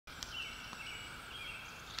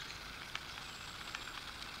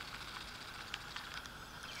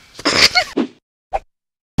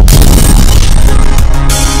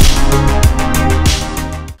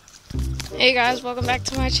Hey guys, welcome back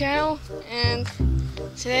to my channel, and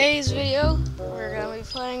today's video we're gonna be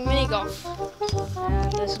playing mini golf.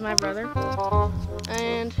 And this is my brother.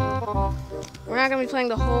 And we're not gonna be playing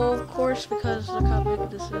the whole course because look how big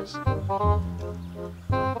this is.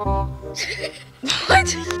 What?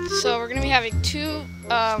 So we're gonna be having two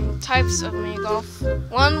types of mini golf.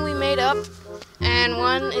 One we made up, and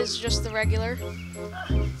one is just the regular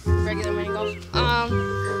mini golf.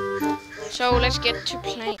 So let's get to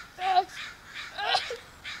playing.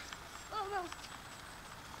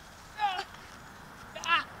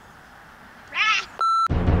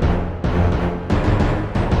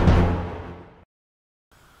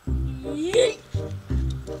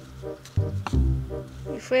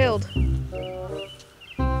 You failed.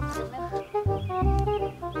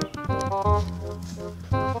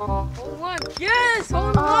 Hole one. Yes,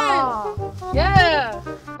 hole one. Yeah.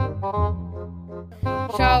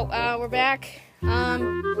 So we're back.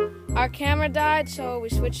 Our camera died, so we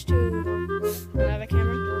switched to another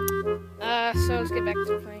camera. So let's get back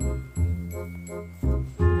to playing.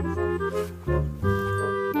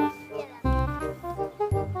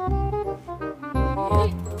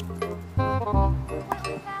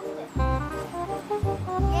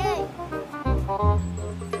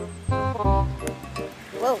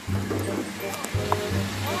 Whoa.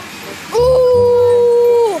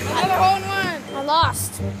 Ooh! Another hole in one! I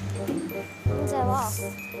lost. Means I lost.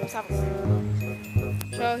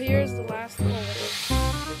 So here's the last hole.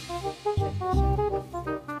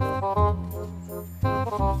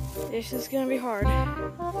 This is gonna be hard.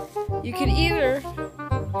 You could either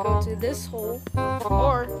go to this hole,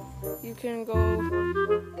 or you can go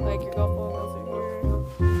like your golf ball goes through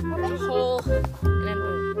here, hole, and then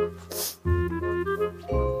boom.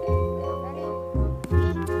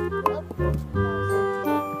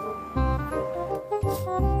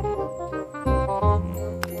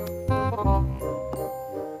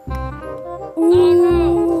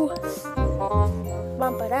 Ooh.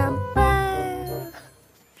 Bum-ba-dum-bum.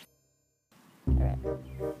 Alright,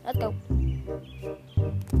 let's go.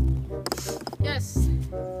 Yes.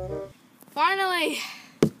 Finally.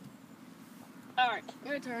 Alright,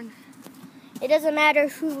 your turn. It doesn't matter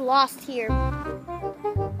who lost here.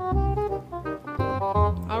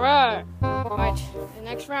 Alright. Right. The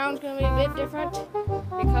next round's gonna be a bit different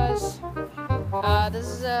because this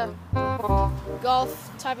is a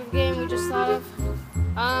golf type of game we just thought of.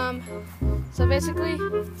 So basically,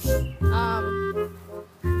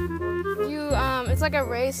 it's like a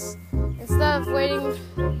race. Instead of waiting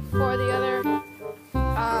for the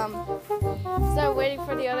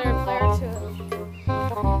other player to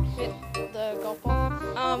hit the golf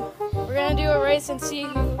ball, we're gonna do a race and see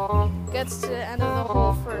who gets to the end of the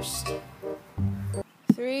hole first.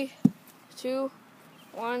 3, 2,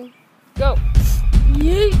 1, go!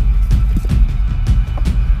 Yeet!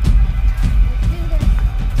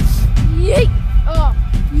 Yeet! Oh!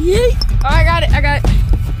 Yeet! Oh, I got it!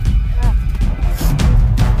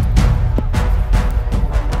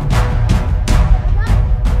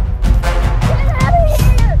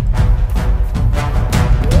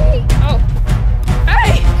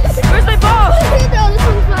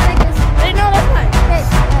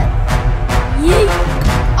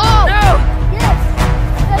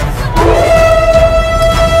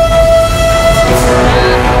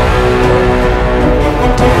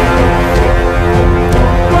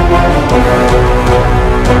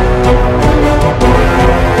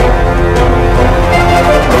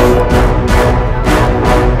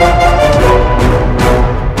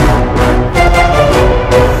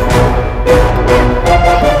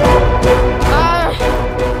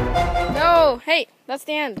 Hey, that's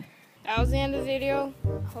the end. That was the end of the video.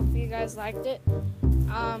 Hope you guys liked it.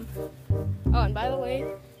 Oh, and by the way,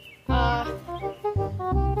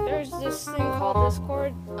 there's this thing called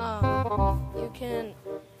Discord. You can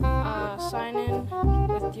sign in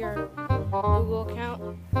with your Google account,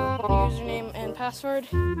 username and password.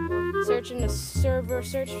 Search in the server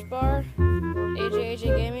search bar, AJ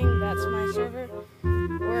Gaming. That's my server,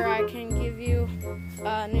 where I can give you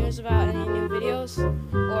news about any new videos,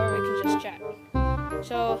 or we can just chat.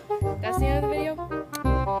 So that's the end of the video.